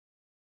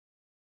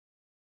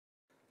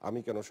আমি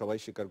কেন সবাই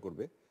স্বীকার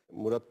করবে।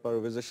 মুরাদ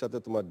পারভেজের সাথে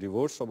তোমার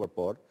ডিভোর্স হবার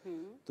পর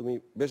তুমি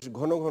বেশ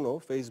ঘন ঘন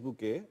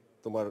ফেসবুকে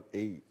তোমার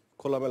এই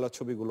খোলামেলা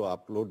ছবিগুলো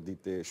আপলোড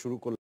দিতে শুরু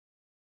করলে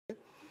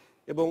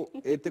এবং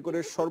এতে করে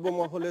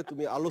সর্বমহলে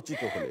তুমি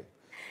আলোচিত হলে,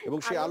 এবং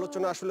সেই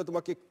আলোচনা আসলে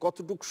তোমাকে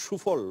কতটুক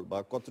সুফল বা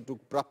কতটুক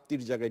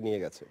প্রাপ্তির জায়গায়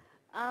নিয়ে গেছে?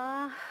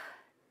 আহ,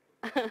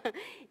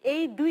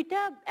 এই দুইটা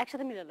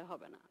একসাথে মিলালে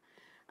হবে না।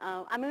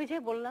 আমি ওই যে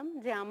বললাম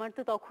যে আমার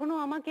তো তখনও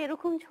আমাকে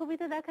এরকম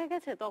ছবিতে দেখা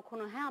গেছে,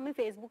 তখনও হ্যাঁ আমি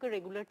ফেসবুকে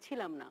রেগুলার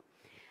ছিলাম না।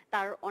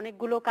 তার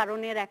অনেকগুলো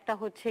কারণের একটা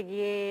হচ্ছে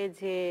গিয়ে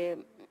যে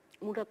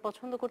মুরাদ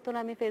পছন্দ করতো না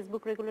আমি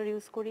ফেসবুক রেগুলার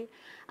ইউজ করি।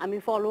 আমি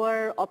ফলোয়ার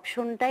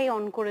অপশনটাই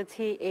অন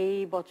করেছি এই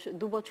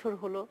 2 বছর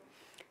হলো।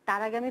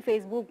 তার আগে আমি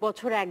ফেসবুক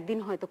বছরে একদিন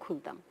হয়তো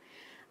খুলতাম।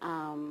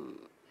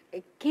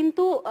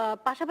 কিন্তু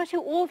পাশাপাশি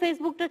ও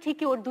ফেসবুকটা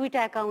ঠিকই ওর 2টা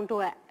অ্যাকাউন্টও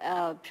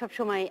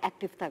সবসময়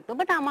অ্যাক্টিভ থাকতো,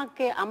 বাট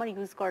আমার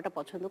ইউজ করাটা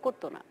পছন্দ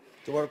করতো না।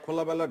 তোমার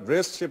খোলামেলা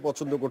ড্রেস সে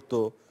পছন্দ করতো,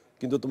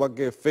 কিন্তু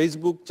তোমাকে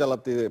ফেসবুক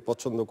চালাতে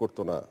পছন্দ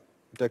করতো না।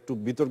 এটা একটু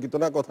বিতর্কিত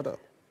না কথাটা?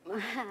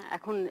 হ্যাঁ,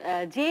 এখন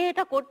যে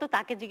এটা করতো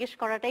তাকে জিজ্ঞেস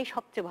করাটাই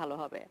সবচেয়ে ভালো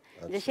হবে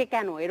যে সে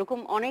কেন এরকম।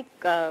 অনেক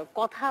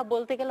কথা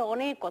বলতে গেলে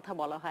অনেক কথা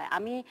বলা হয়।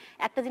 আমি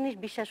একটা জিনিস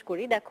বিশ্বাস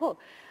করি, দেখো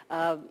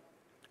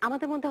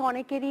আমাদের মধ্যে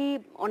অনেকেরই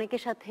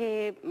অনেকের সাথে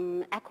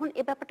এখন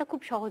এই ব্যাপারটা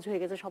খুব সহজ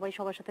হয়ে গেছে, সবাই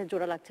সবার সাথে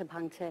জোড়া লাগছে,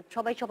 ভাঙছে,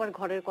 সবাই সবার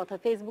ঘরের কথা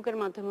ফেসবুকের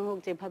মাধ্যমে হোক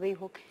যেভাবেই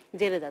হোক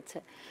জেনে যাচ্ছে।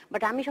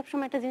 বাট আমি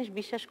সবসময় একটা জিনিস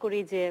বিশ্বাস করি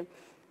যে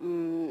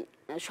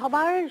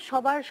সবার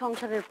সবার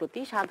সংসারের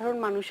প্রতি, সাধারণ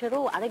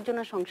মানুষেরও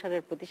আরেকজনের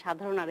সংসারের প্রতি,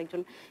 সাধারণ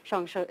আরেকজন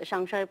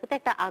সংসারের প্রতি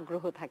একটা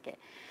আগ্রহ থাকে।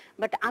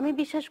 বাট আমি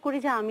বিশ্বাস করি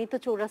যে আমি তো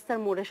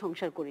চৌরাস্তার মোড়ে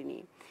সংসার করিনি,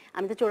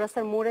 আমি তো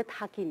চৌরাস্তার মোড়ে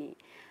থাকিনি।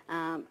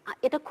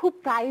 এটা খুব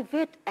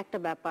প্রাইভেট একটা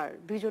ব্যাপার,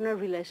 দুইজনের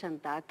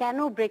রিলেশনটা কেন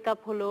ব্রেকআপ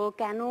হলো,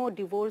 কেন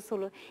ডিভোর্স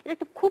হলো, এটা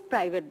একটা খুব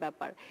প্রাইভেট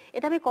ব্যাপার।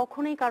 এটা আমি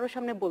কখনোই কারোর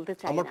সামনে বলতে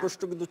চাই না। আমার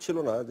প্রশ্ন কিন্তু ছিল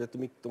না যে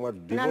তুমি তোমার না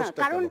না,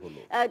 ডিভোর্সটা কারণ কেন হলো।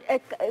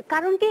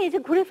 কারণ কি এই যে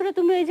ঘুরে ফিরে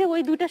তুমি এই যে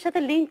ওই দুইটার সাথে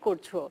লিংক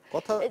করছো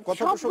কথা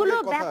সবগুলো প্রসঙ্গে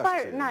কথা ব্যাপার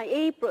আসছে। না।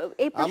 এই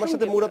আমার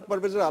সাথে প্রসঙ্গে মুরাদ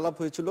পারভেজের আলাপ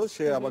হয়েছিল,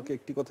 সে আমাকে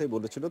একটি কথাই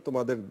বলেছিল,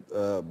 তোমাদের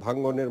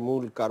ভাঙ্গনের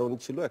মূল কারণ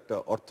ছিল একটা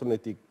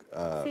অর্থনৈতিক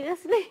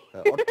সিরিয়াসলি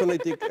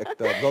অর্থনৈতিক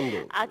একটা দ্বন্দ্ব।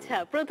 আচ্ছা,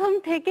 প্রথম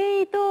থেকেই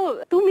তো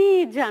তুমি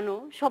জানো,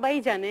 সবাই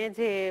জানে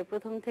যে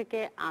প্রথম থেকে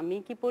আমি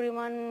কি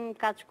পরিমাণ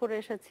কাজ করে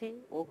এসেছি,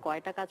 ও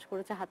কয়টা কাজ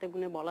করেছে হাতে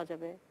গুনে বলা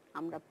যাবে।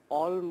 আমরা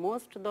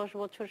অলমোস্ট 10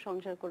 বছর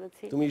সংসার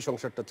করেছি। তুমি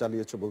সংসারটা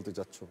চালিয়েছো বলতে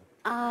চাচ্ছ?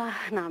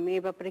 না, আমি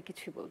এ ব্যাপারে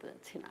কিছুই বলতে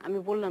যাচ্ছি না। আমি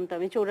বললাম তো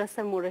আমি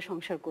চৌরাস্তার মোড়ে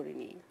সংসার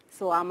করিনি।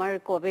 সো আমার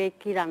কবে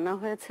কি রান্না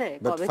হয়েছে,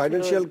 কবে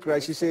ফাইনান্সিয়াল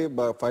ক্রাইসিসে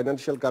বা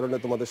ফাইনান্সিয়াল কারণে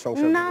তোমাদের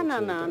সংসার না ভেঙেছে, না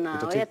না না,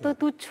 এটা ঠিক এত না?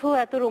 তুচ্ছ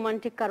এত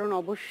রোমান্টিক কারণ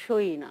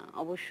অবশ্যই না,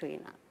 অবশ্যই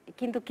না।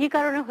 কিন্তু কি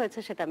কারণে হয়েছে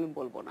সেটা আমি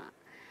বলবো না।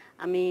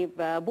 আমি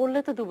বললে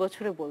তো 2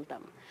 বছরে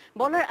বলতাম।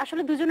 বলার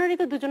আসলে দুজনেরই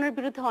তো দুজনের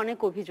বিরুদ্ধে অনেক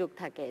অভিযোগ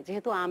থাকে,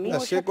 যেহেতু আমি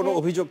ওর সে সাথে কোনো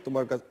অভিযোগ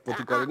তোমার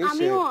প্রতি করেনি।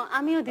 সে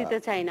আমিও দিতে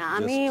চাই না।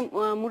 আমি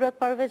মুরাদ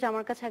পারভেজ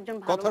আমার কাছে একজন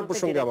ভালো কথার মাপের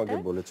প্রসঙ্গে আমাকে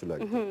ডিরেক্টর। বলেছিল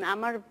একদিন।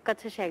 আমার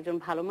কাছে সে একজন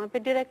ভালো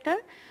মাপের ডিরেক্টর,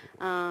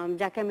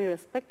 যাকে আমি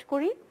রেসপেক্ট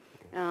করি।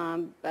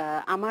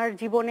 আমার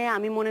জীবনে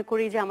আমি মনে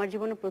করি যে আমার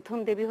জীবনে প্রথম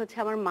দেবী হচ্ছে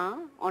আমার মা।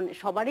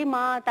 সবারই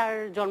মা তার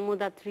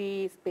জন্মদাত্রী,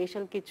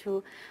 স্পেশাল কিছু।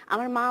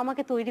 আমার মা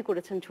আমাকে তৈরি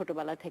করেছেন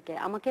ছোটবেলা থেকে।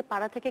 আমাকে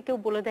পাড়া থেকে কেউ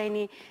বলে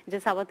দেয়নি যে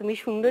সাবা তুমি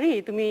সুন্দরী,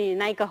 তুমি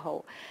নায়িকা হও।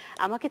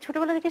 আমাকে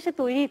ছোটবেলা থেকে সে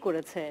তৈরি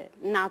করেছে,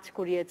 নাচ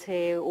করিয়েছে,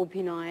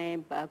 অভিনয়,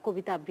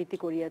 কবিতা আবৃত্তি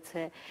করিয়েছে।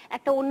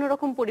 একটা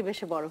অন্যরকম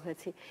পরিবেশে বড়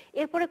হয়েছি।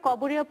 এরপরে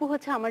কবরী আপু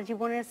হচ্ছে আমার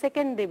জীবনের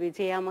সেকেন্ড দেবী,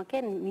 যে আমাকে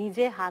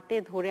নিজে হাতে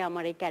ধরে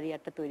আমার এই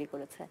ক্যারিয়ারটা তৈরি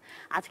করেছে।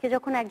 আজকে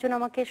যখন একজন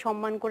আমাকে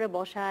সম্মান করে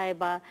বসায়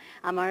বা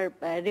আমার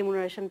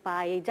রেমুনারেশন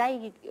পাই, যাই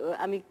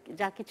আমি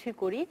যা কিছুই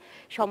করি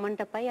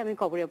সম্মানটা পাই, আমি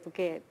কবরী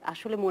আপুকে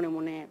আসলে মনে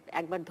মনে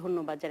একবার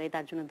ধন্যবাদ জানাই,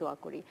 তার জন্য দোয়া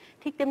করি।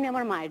 ঠিক তেমনি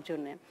আমার মায়ের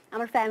জন্য,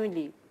 আমার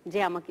ফ্যামিলি যে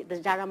আমাকে,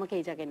 যারা আমাকে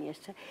এই জায়গায় নিয়ে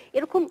এসেছে।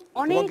 এরকম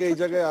অনেক, তোমাকে এই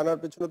জায়গায় আনার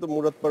পেছনে তো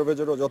মুরাদ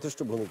পারভেজেরও যথেষ্ট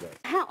ভূমিকা।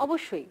 হ্যাঁ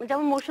অবশ্যই,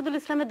 যেমন মোরশেদুল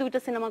ইসলামের 2টা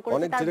সিনেমা করেছে,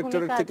 অনেক তার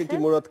ডিরেক্টরের ভূমিকা থেকে আছে। কি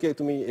মুরাদকে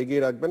তুমি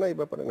এগিয়ে রাখবে না এই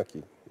ব্যাপারে, নাকি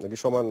নাকি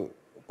সমান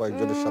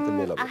কয়েকজনের সাথে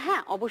মেলাবে?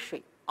 হ্যাঁ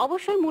অবশ্যই,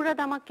 অবশ্যই মুরাদ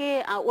আমাকে,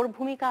 ওর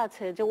ভূমিকা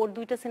আছে যে ওর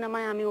 2টা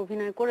সিনেমায় আমি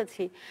অভিনয়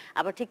করেছি।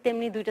 আবার ঠিক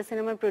তেমনি 2টা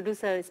সিনেমার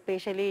প্রোডিউসার,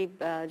 স্পেশালি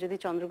যদি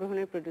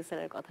চন্দ্রগ্রহণের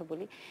প্রোডিউসারের কথা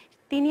বলি,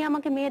 তিনি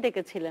আমাকে মেয়ে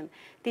ডেকেছিলেন।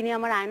 তিনি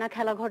আমার আয়না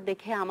খেলাঘর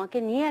দেখে আমাকে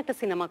নিয়ে একটা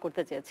সিনেমা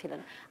করতে চেয়েছিলেন।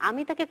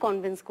 আমি তাকে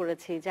কনভিন্স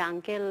করেছি যে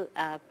আঙ্কেল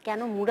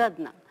কেন মুরাদ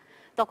না।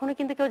 তখনও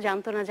কিন্তু কেউ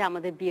জানতো না যে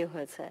আমাদের বিয়ে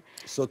হয়েছে।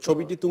 সো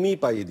ছবিটি তুমিই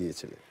পাইয়ে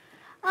দিয়েছিলে?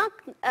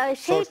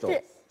 সেই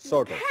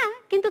সর্ট অফ। হ্যাঁ,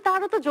 কিন্তু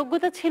তারও তো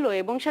যোগ্যতা ছিল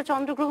এবং সে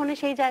চন্দ্রগ্রহণে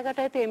সেই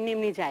জায়গাটায় তো এমনি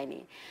এমনি যায়নি।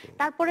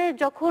 তারপরে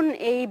যখন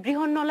এই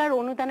বৃহন্নলার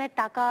অনুদানের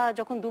টাকা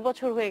যখন 2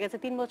 বছর হয়ে গেছে,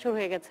 3 বছর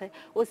হয়ে গেছে,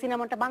 ওই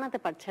সিনেমাটা বানাতে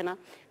পারছে না,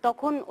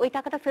 তখন ওই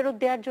টাকাটা ফেরত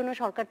দেওয়ার জন্য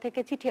সরকার থেকে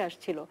চিঠি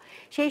আসছিল।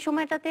 সেই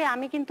সময়টাতে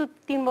আমি কিন্তু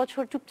 3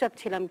 বছর চুপচাপ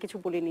ছিলাম, কিছু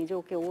বলিনি যে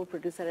ওকে ও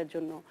প্রডিউসারের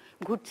জন্য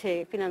ঘুরছে,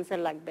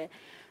 ফিনান্সার লাগবে।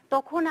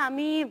 তখন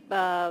আমি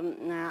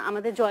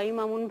আমাদের জয়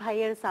মামুন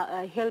ভাইয়ের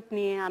হেল্প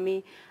নিয়ে আমি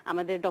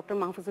আমাদের ডক্টর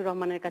মাহফুজুর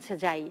রহমানের কাছে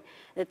যাই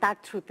তার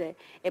থ্রুতে,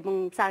 এবং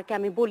স্যারকে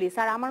আমি বলি,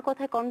 স্যার আমার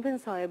কথায়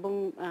কনভিন্স হয় এবং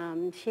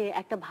সে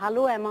একটা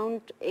ভালো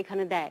অ্যামাউন্ট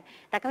এখানে দেয়।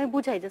 তাকে আমি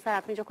বুঝাই যে স্যার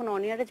আপনি যখন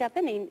অন ইয়ারে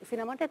যাবেন এই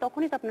সিনেমাটায়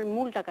তখনই তো আপনার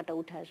মূল টাকাটা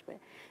উঠে আসবে।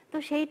 তো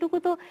সেইটুকু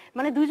তো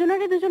মানে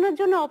দুজনের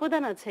জন্য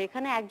অবদান আছে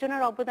এখানে।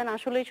 একজনের অবদান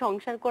আসলেই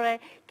সংসার করায়,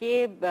 কে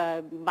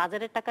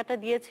বাজারের টাকাটা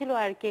দিয়েছিল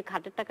আর কে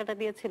খাটের টাকাটা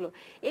দিয়েছিল,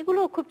 এগুলো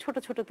খুব ছোট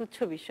ছোট তুচ্ছ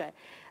বিষয়।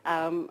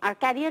 আর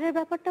ক্যারিয়ারের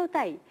ব্যাপারটাও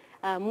তাই।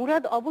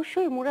 মুরাদ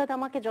অবশ্যই, মুরাদ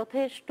আমাকে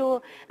যথেষ্ট,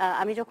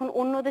 আমি যখন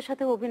অন্যদের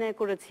সাথে অভিনয়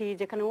করেছি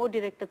যেখানে ও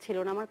ডিরেক্টর ছিল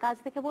না, আমার কাজ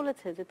দেখে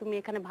বলেছে যে তুমি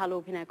এখানে ভালো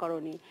অভিনয়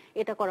করোনি,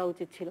 এটা করা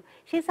উচিত ছিল।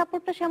 সেই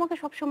সাপোর্টটা সে আমাকে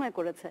সবসময়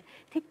করেছে।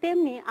 ঠিক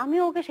তেমনি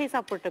আমিও ওকে সেই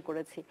সাপোর্টটা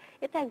করেছি।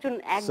 এটা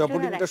একজনের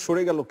সাপোর্টিংটা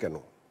সরে গেল কেন?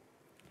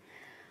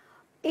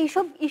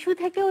 এইসব ইস্যু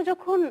থেকেও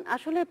যখন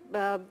আসলে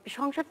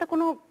সংসারটা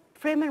কোনো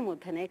ফ্রেমের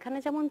মধ্যে নেই, এখানে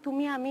যেমন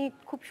তুমি আমি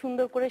খুব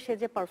সুন্দর করে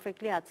সেজে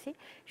পারফেক্টলি আছি,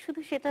 শুধু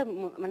সেটা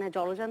মানে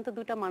জলজান্ত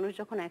দুটা মানুষ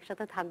যখন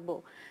একসাথে থাকবো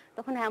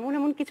তখন এমন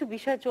এমন কিছু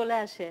বিষয় চলে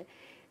আসে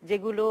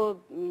যেগুলো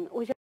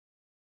ওই যে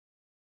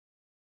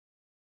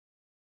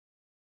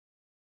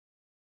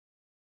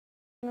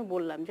আমি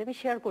বললাম যে আমি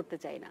শেয়ার করতে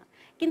চাই না,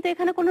 কিন্তু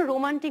এখানে কোনো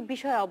রোমান্টিক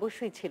বিষয়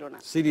অবশ্যই ছিল না,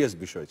 সিরিয়াস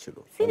বিষয় ছিল।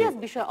 সিরিয়াস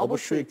বিষয়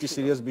অবশ্যই একটি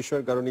সিরিয়াস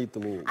বিষয়ের কারণেই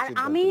তুমি আর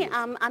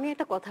আমি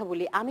একটা কথা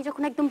বলি, আমি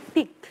যখন একদম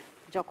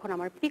যখন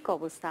আমার পিক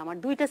অবস্থা, আমার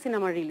 2টা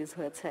সিনেমা রিলিজ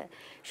হয়েছে,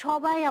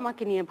 সবাই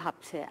আমাকে নিয়ে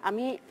ভাবছে।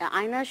 আমি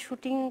আয়নার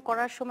শুটিং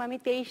করার সময় আমি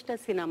 23টা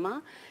সিনেমা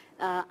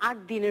 8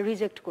 দিনে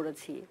রিজেক্ট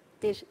করেছি,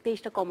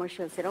 23টা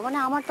কমার্শিয়াল সিনেমা। মানে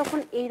আমার তখন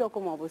এই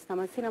রকম অবস্থা,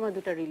 আমার সিনেমা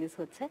 2টা রিলিজ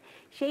হচ্ছে।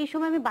 সেই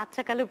সময় আমি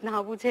বাচ্চাকালে না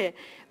বুঝে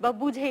বা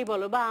বুঝেই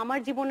বলো বা আমার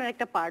জীবনের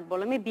একটা পার্ট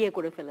বলো, আমি বিয়ে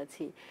করে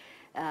ফেলেছি।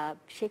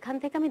 সেখান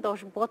থেকে আমি 10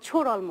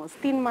 বছর অলমোস্ট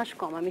 3 মাস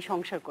কম আমি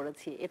সংসার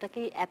করেছি। এটাকে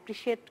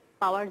অ্যাপ্রিশিয়েট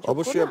পাওয়ার যোগ্য না?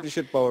 অবশ্যই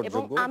অ্যাপ্রিশিয়েট পাওয়ার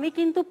এবং যোগ্য। আমি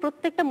কিন্তু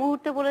প্রত্যেকটা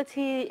মুহূর্তে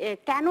বলেছি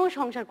কেন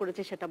সংসার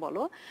করেছি সেটা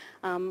বলো।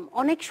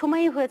 অনেক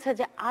সময়ই হয়েছে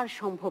যে আর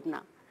সম্ভব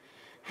না।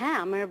 হ্যাঁ,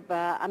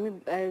 আমি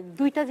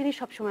 2টা জিনিস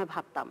সবসময়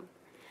ভাবতাম।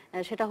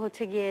 সেটা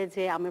হচ্ছে গিয়ে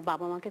যে আমার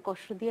বাবা মাকে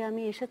কষ্ট দিয়ে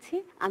আমি এসেছি,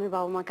 আমি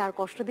বাবা মাকে আর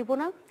কষ্ট দিব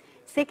না।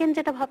 সেকেন্ড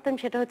যেটা ভাবতাম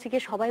সেটা হচ্ছে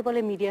গিয়ে সবাই বলে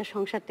মিডিয়ার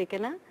সংসার টেকে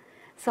না,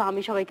 সো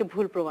আমি সবাইকে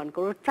ভুল প্রমাণ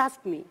করব।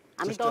 ট্রাস্ট মি,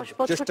 আমি 10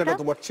 চেষ্টাটা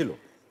বছরটা তোমার ছিল?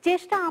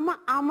 চেষ্টা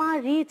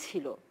আমারই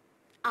ছিল,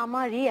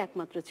 আমারই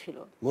একমাত্র ছিল,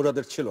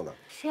 মুরাদের ছিল না।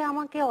 সে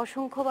আমাকে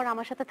অসংখ্যবার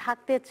আমার সাথে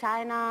থাকতে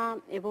চায় না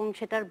এবং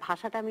সেটার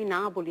ভাষাটা আমি না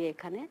বলি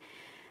এখানে,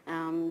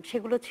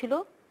 সেগুলো ছিল।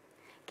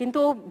 কিন্তু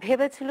ও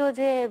ভেবেছিল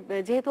যে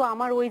যেহেতু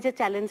আমার ওই যে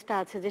চ্যালেঞ্জটা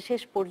আছে যে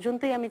শেষ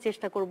পর্যন্তই আমি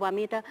চেষ্টা করব,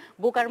 আমি এটা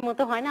বোকার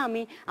মতো হয় না,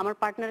 আমি আমার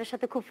পার্টনারের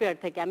সাথে খুব ফেয়ার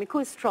থাকি, আমি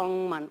খুব স্ট্রং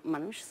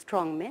মানুষ,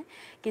 স্ট্রং মেয়ে,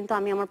 কিন্তু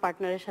আমি আমার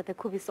পার্টনারের সাথে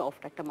খুবই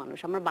সফট একটা মানুষ,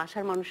 আমার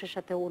বাসার মানুষের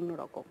সাথে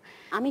অন্যরকম।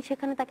 আমি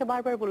সেখানে তাকে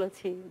বারবার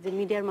বলেছি যে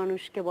মিডিয়ার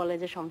মানুষকে বলে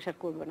যে সংসার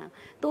করবে না,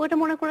 তো ওটা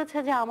মনে করেছে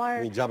যে আমার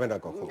যাবে না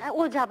কখনো,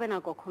 ও যাবে না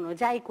কখনো,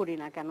 যাই করি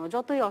না কেন,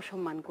 যতই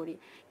অসম্মান করি।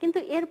 কিন্তু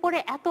এরপরে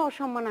এত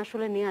অসম্মান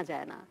আসলে নেওয়া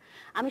যায় না।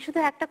 আমি শুধু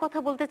একটা কথা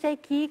বলতে চাই,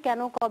 কি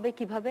কেন কবে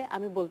কিভাবে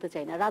আমি বলতে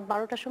চাই না। রাত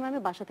 12টার সময়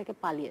আমি বাসা থেকে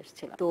পালিয়ে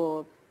এসেছিলাম। তো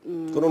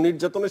কোনো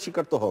নির্যাতনের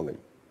শিকার তো হও নাই?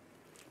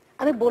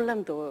 আমি বললাম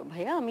তো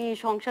ভাইয়া, আমি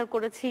সংসার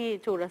করেছি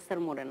চৌরাস্তার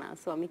মোড়ে না,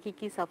 সো আমি কি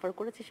কি সাফার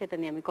করেছি সেটা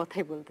নিয়ে আমি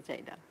কথাই বলতে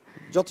চাই না।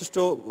 যথেষ্ট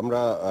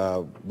আমরা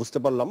বুঝতে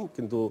পারলাম,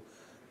 কিন্তু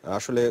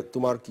আসলে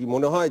তোমার কি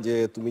মনে হয় যে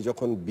তুমি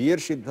যখন বিয়ের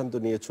সিদ্ধান্ত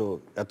নিয়েছো,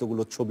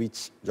 এতগুলো ছবি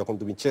যখন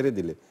তুমি ছেড়ে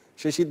দিলে,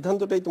 সেই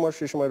সিদ্ধান্তটাই তোমার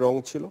সে সময় রং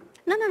ছিল?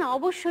 না না না,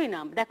 অবশ্যই না।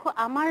 দেখো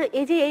আমার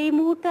এই যে এই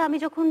মুহূর্তে আমি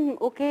যখন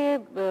ওকে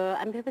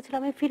আমি ভেবেছিলাম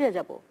আমি ফিরে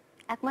যাব,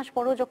 1 মাস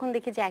পরেও যখন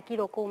দেখি যে একই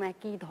রকম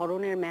একই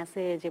ধরনের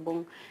মেসেজ এবং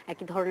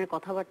একই ধরনের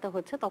কথাবার্তা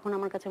হচ্ছে, তখন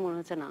আমার কাছে মনে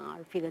হচ্ছে না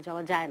আর ফিরে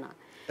যাওয়া যায় না।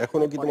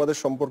 এখনো কি তোমাদের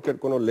সম্পর্কের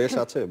কোনো লেশ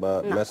আছে বা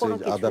না, মেসেজ কোনো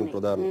কিছু আদান নেই।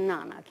 প্রদান? না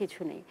না,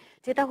 কিছু নেই।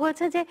 যেটা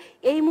হয়েছে যে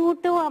এই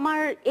মুহূর্তেও আমার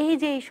এই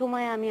যে এই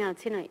সময়ে আমি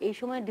আছি না, এই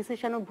সময়ের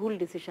ডিসিশনও ভুল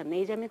ডিসিশন।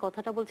 এই যে আমি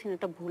কথাটা বলছি না,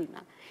 এটা ভুল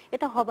না,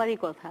 এটা হবারই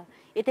কথা,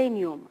 এটাই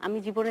নিয়ম। আমি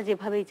জীবনে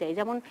যেভাবেই চাই,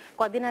 যেমন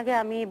কদিন আগে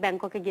আমি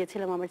ব্যাংককে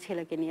গিয়েছিলাম আমার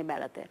ছেলেকে নিয়ে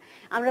বেড়াতে।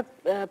 আমরা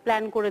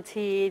প্ল্যান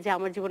করেছি যে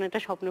আমার জীবনে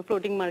একটা স্বপ্ন,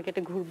 ফ্লোটিং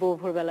মার্কেটে ঘুরবো,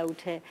 ভোরবেলা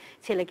উঠে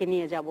ছেলেকে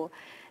নিয়ে যাব।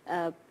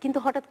 কিন্তু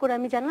হঠাৎ করে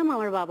আমি জানলাম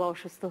আমার বাবা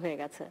অসুস্থ হয়ে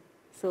গেছে।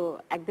 সো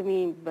একদমই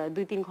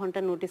 2-3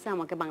 ঘন্টার নোটিসে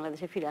আমাকে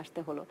বাংলাদেশে ফিরে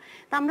আসতে হলো।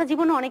 তো আমরা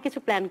জীবনে অনেক কিছু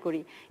প্ল্যান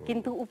করি,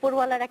 কিন্তু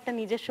উপরওয়ালার একটা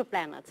নিজস্ব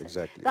প্ল্যান আছে।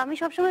 তো আমি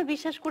সবসময়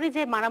বিশ্বাস করি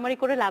যে মারামারি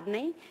করে লাভ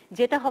নেই,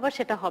 যেটা হবার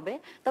সেটা হবে।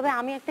 তবে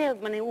আমি একটা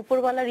মানে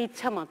উপরওয়ালার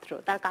ইচ্ছা মাত্র,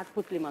 তার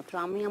কাঠপুতলি মাত্র,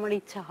 আমি আমার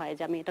ইচ্ছা হয়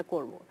যে আমি এটা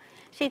করব,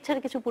 সেই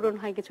ইচ্ছার কিছু পূরণ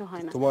হয়, কিছু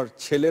হয় না। তোমার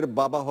ছেলের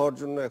বাবা হওয়ার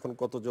জন্য এখন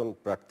কতজন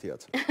প্রার্থী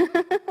আছে,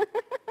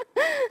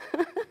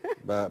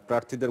 বা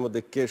প্রার্থীদের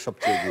মধ্যে কে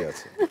সবচেয়ে এগিয়ে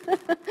আছে?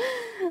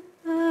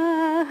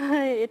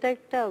 এটা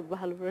একটা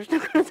ভালো প্রশ্ন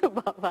করেছো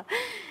বাবা।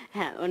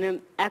 হ্যাঁ, মানে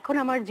এখন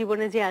আমার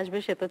জীবনে যে আসবে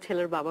সে তো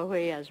ছেলের বাবা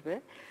হয়েই আসবে।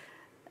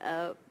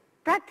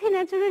 প্রার্থী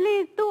ন্যাচারালি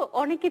তো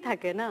অনেকেই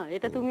থাকে না,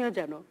 এটা তুমিও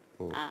জানো,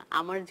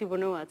 আমার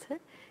জীবনেও আছে।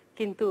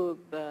 কিন্তু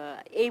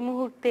এই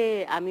মুহূর্তে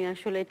আমি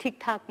আসলে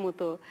ঠিকঠাক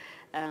মতো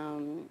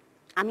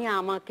আমি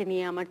আমাকে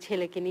নিয়ে আমার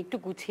ছেলেকে নিয়ে একটু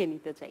গুছিয়ে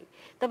নিতে চাই।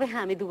 তবে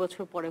হ্যাঁ, আমি 2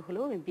 বছর পরে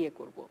হলেও আমি বিয়ে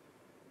করব।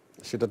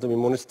 সেটা তুমি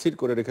মনে স্থির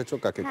করে রেখেছো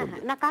কাকে হ্যাঁ করবে?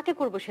 হ্যাঁ, না কাকে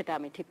করব সেটা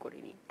আমি ঠিক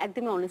করিনি,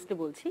 একদমই অনেস্টলি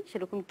বলছি,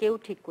 সেরকম কেউ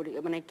ঠিক করি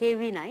মানে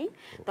কেউই নাই,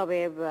 তবে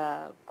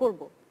করব।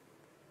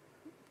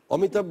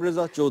 অমিতাভ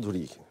রেজা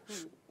চৌধুরী,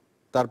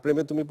 তার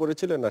প্রেমে তুমি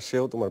পড়েছিলে না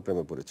সেও তোমার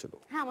প্রেমে পড়েছিল?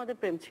 হ্যাঁ আমাদের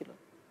প্রেম ছিল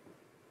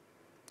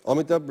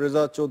অমিতাভ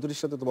রেজা চৌধুরীর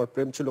সাথে তোমার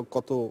প্রেম ছিল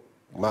কত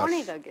মাস?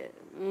 অনেক আগে,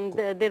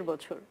 1.5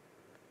 বছর।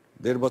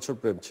 1.5 বছর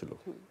প্রেম ছিল।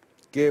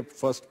 কে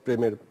ফার্স্ট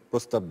প্রেমের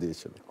প্রস্তাব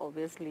দিয়েছিল?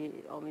 অবভিয়াসলি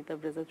অমিতাভ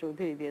রেজা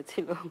চৌধুরী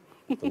দিয়েছিল।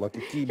 তোমাকে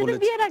কি সেটা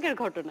বলেছে? বিয়ের আগের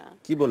ঘটনা।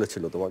 কি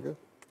বলেছিল তোমাকে?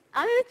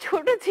 আমি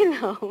ছোট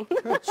ছিলাম,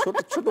 হ্যাঁ, ছোট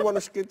ছোট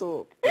মানুষকে তো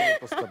প্রেমের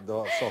প্রস্তাব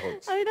দেওয়া সহজ।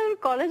 আমি তখন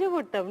কলেজে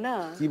পড়তাম না।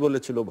 কি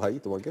বলেছিল ভাই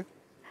তোমাকে?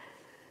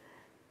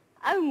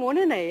 আমি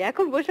মনে নাই,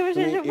 এখন বসে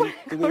বসে এসব মনে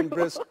তুমি করবো।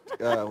 ইমপ্রেসড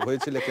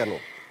হয়েছিলে কেন?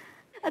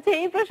 আচ্ছা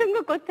এই প্রসঙ্গ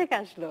কোত্থেকে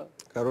আসলো?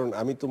 কারণ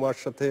আমি তোমার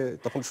সাথে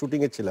তখন শুটিং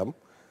এ ছিলাম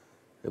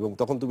এবং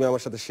তখন তুমি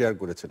আমার সাথে শেয়ার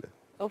করেছিলে।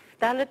 উফ,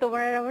 তাহলে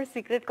তোমার আর আমার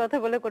সিক্রেট কথা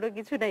বলে কোনো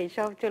কিছু নাই,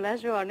 সব চলে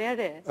আসবে অন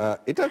এয়ারে।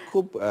 এটা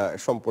খুব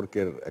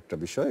সম্পর্কের একটা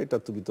বিষয়, এটা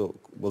তুমি তো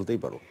বলতেই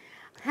পারো।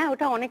 হ্যাঁ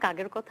ওটা অনেক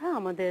আগের কথা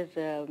আমাদের।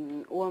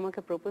 ও আমাকে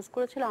প্রপোজ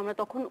করেছিল, আমরা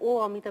তখন, ও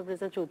অমিতাভ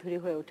রেজা চৌধুরী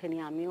হয়ে ওঠেনি,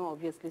 আমিও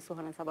অবভিয়াসলি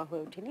সোহানা সাবা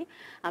হয়ে ওঠেনি।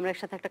 আমরা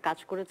একসাথে একটা কাজ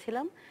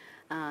করেছিলাম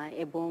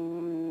এবং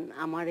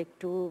আমার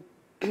একটু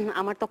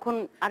আমার তখন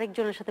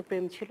আরেকজনের সাথে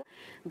প্রেম ছিল।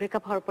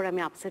 ব্রেকআপ হওয়ার পর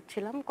আমি আপসেট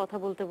ছিলাম, কথা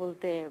বলতে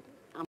বলতে